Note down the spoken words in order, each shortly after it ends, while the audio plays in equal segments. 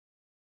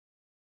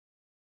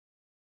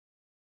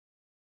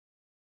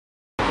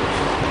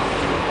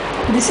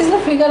This is the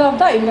figure of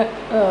the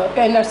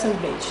induction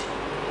bridge.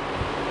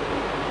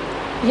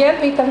 Here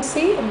we can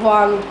see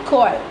one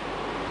coil.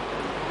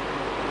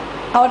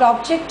 Our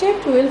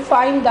objective will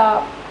find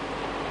the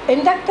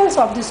inductance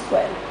of this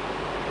coil.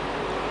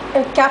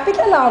 And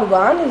capital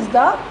R1 is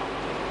the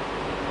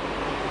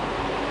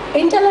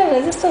internal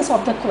resistance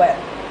of the coil.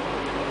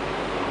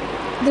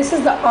 This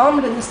is the arm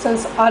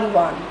resistance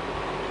R1,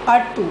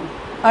 R2,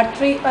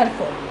 R3,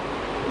 R4.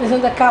 This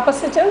is the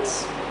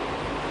capacitance,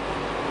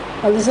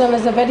 and this one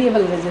is the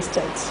variable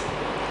resistance.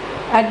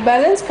 At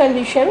balance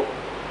condition,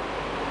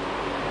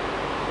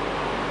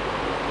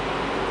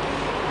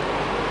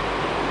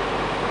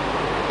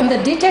 in the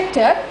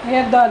detector,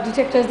 here the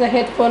detector is the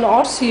headphone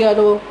or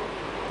CRO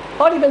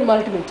or even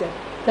multimeter.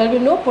 There will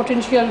be no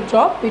potential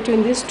drop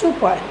between these 2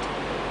 points.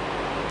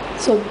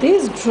 So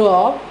this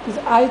drop is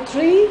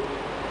I3,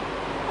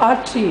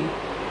 R3.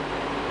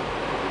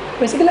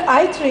 Basically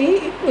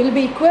I3 will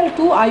be equal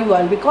to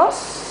I1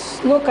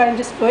 because no current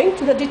is flowing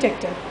to the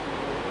detector.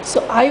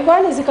 So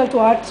I1 is equal to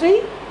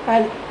R3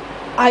 and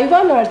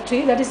I1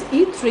 R3, that is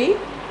E3,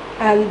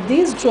 and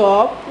this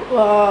drop,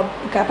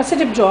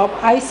 capacitive drop,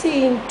 IC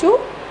into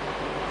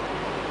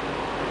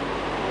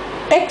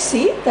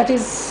XC, that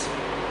is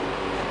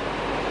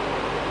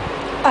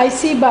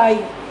IC by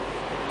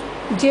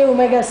j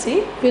omega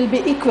c, will be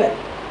equal.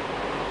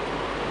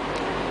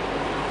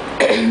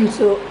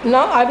 So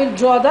now I will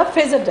draw the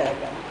phasor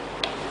diagram.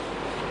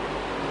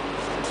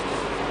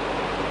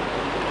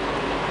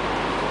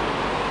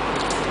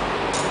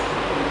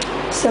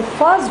 So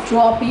first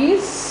drop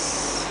is,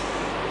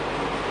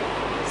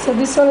 so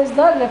this one is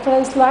the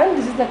reference line,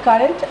 this is the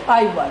current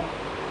I1.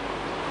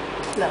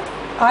 Now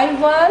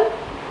I1,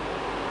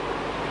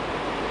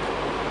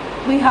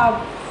 we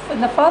have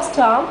in the first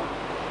term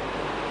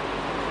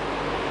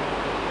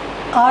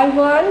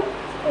I1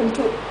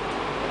 into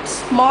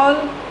small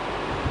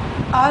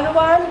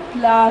r1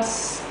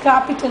 plus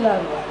capital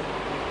R1.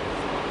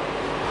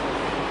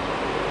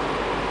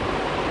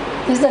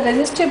 This is the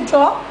resistive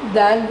drop.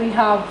 Then we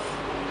have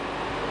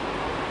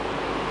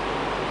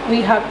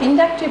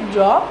inductive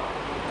drop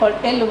for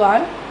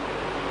L1,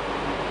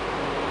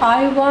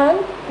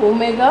 I1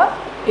 omega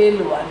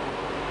L1.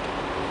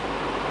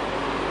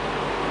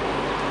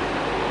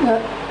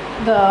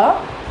 The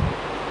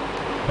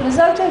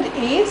resultant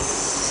is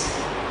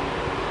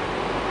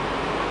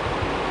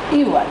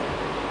E1.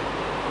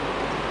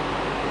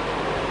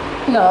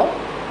 Now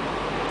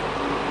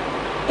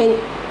in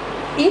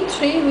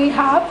E3 we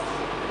have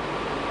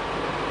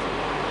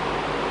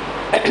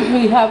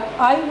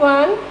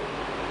I1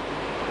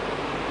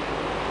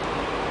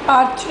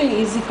 R3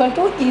 is equal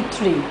to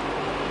E3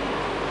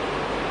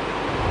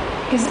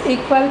 is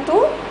equal to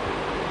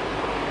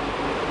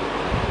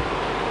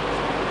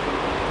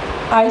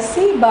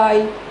IC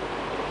by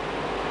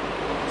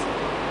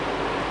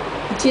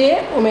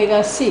j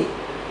omega c.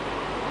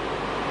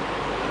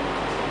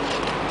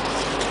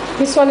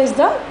 This one is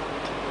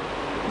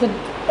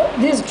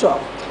this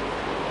drop.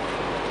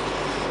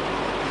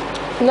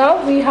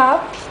 Now we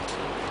have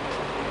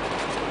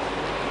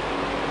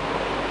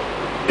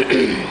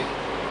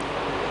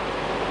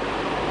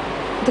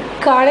the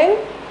current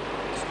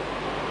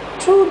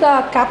through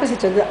the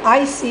capacitor, the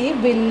IC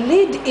will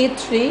lead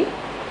E3.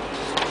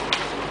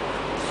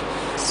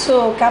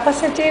 So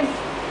capacitive,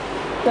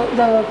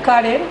 the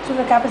current through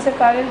the capacitor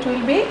current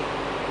will be,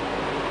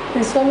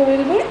 this one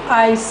will be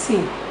IC,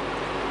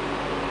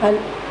 and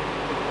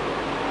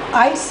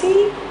IC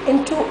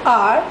into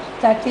R,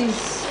 that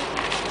is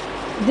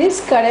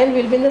this current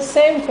will be in the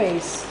same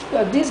phase.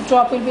 This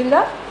drop will be in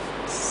the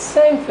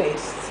same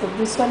phase. So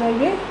this one will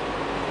be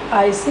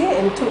IC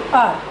into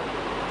R.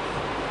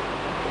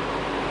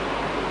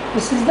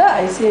 This is the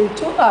IC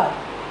into R.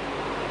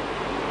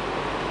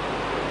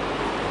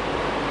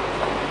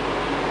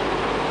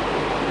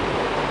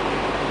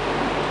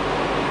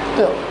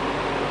 So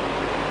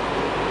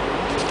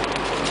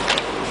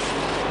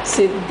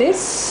see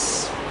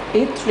this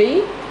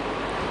E3,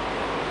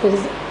 this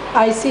is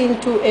IC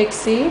into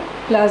XC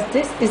plus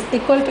this is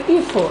equal to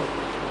E4.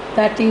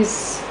 That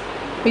is,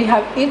 we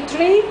have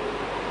E3,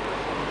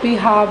 we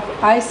have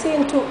IC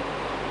into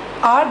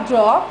R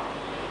drop,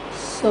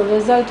 so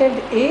resultant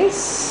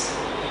is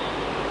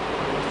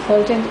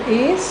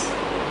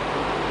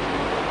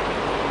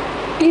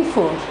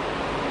E4.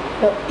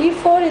 Now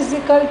E4 is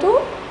equal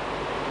to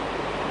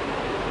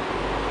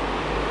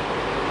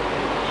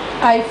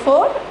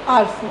I4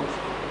 R4.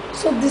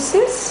 So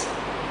this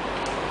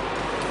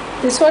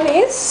one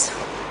is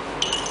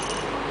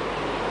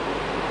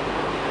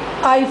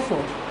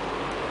I4.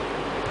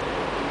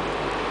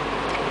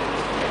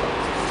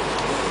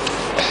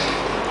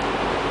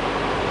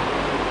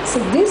 So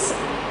this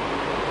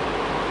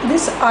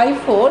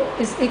I4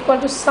 is equal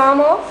to sum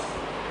of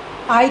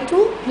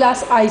I2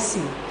 plus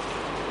IC.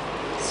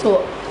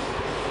 So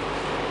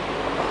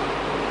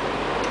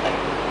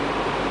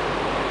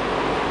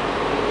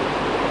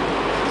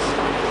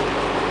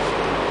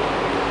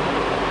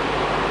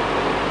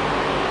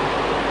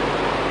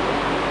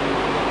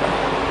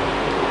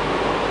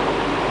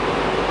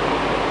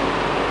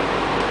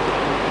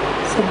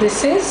So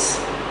this is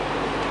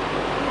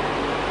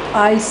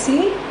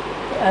IC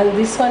and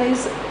this one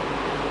is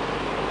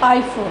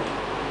I4.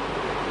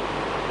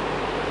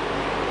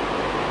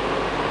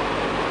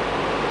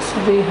 So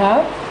we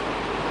have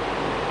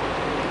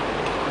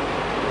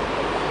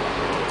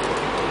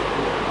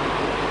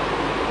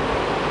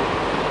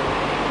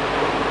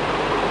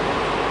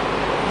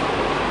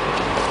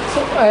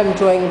I am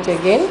drawing it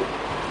again.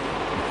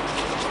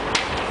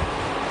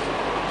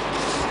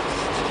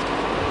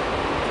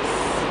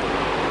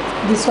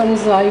 This one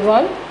is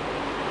I1,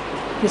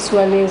 this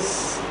one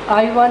is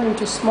I1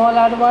 into small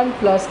r1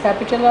 plus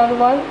capital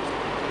R1,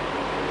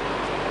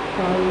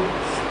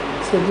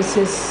 so this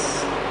is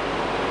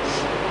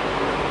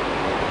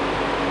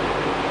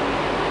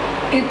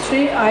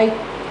E3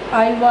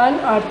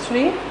 I1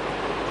 R3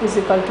 is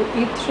equal to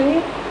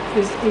E3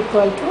 is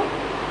equal to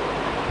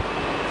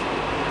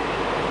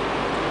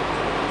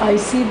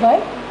IC by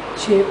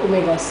J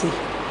omega C.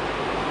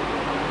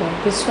 Now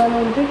this one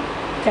will be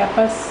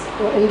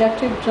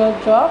inductive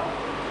drop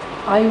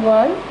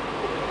I1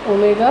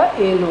 omega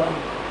L1.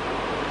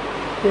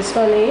 This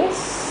one is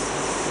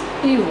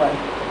E1.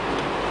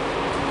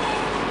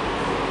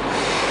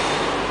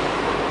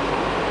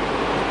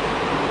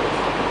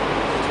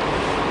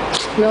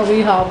 Now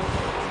we have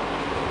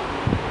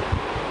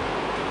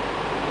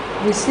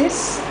this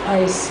is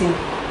IC.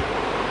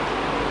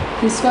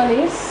 This one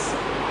is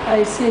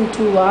IC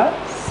into R,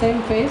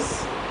 same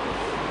phase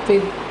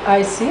with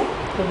IC,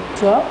 the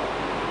drop,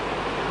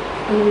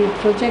 and we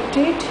project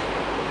it.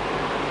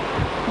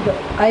 The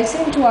IC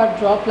into R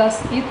drop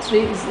plus E3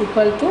 is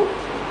equal to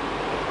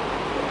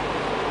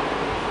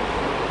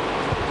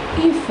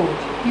E4.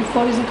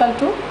 E4 is equal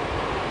to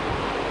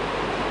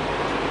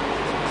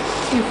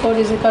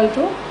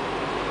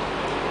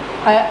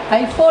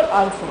I4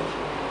 R4.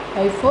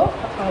 I4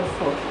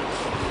 R4.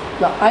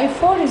 Now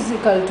I4 is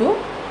equal to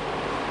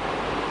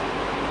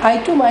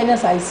I2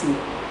 minus IC,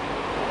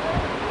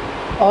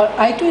 or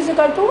I2 is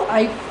equal to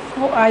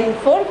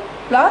I4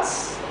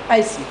 plus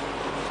IC.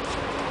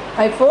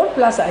 I4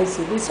 plus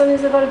IC. This one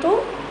is equal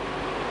to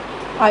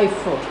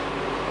I4.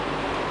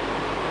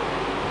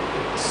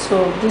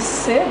 So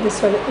this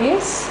one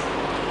is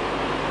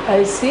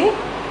IC.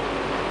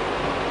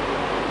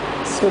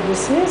 So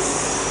this is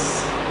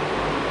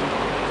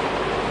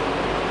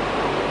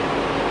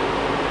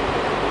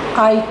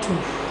I2.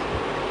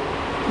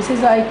 This is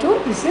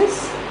I2. This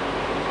is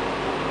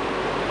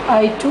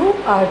I2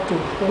 R2,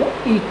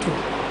 E2.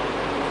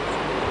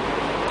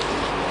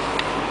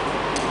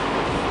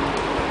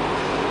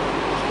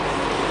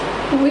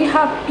 We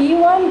have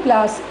E1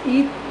 plus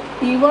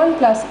E1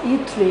 plus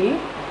E3.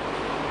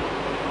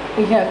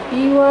 We have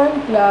E1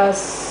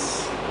 plus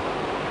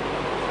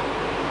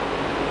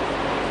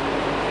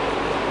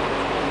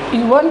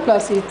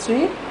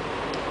E3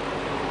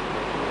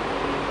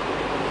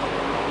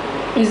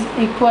 is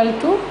equal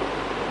to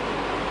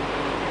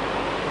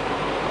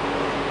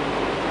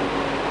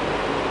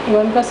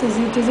E1 plus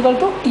E3 is equal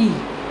to E.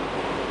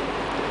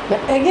 Now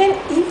again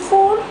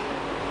E4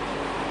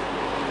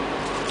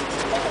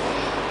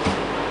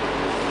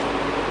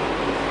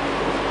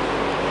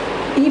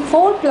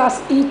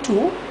 plus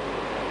E2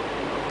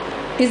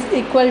 is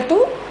equal to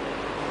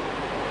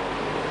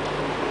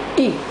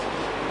E.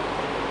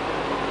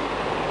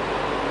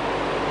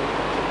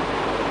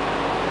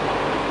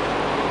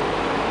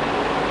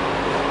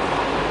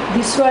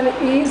 This one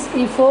is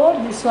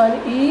E4, this one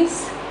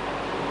is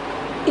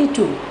E2.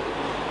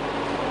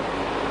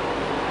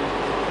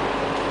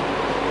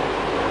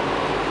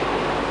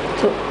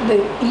 So the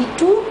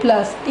E2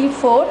 plus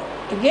E4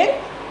 again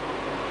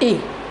E.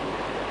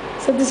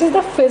 So this is the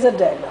phasor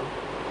diagram.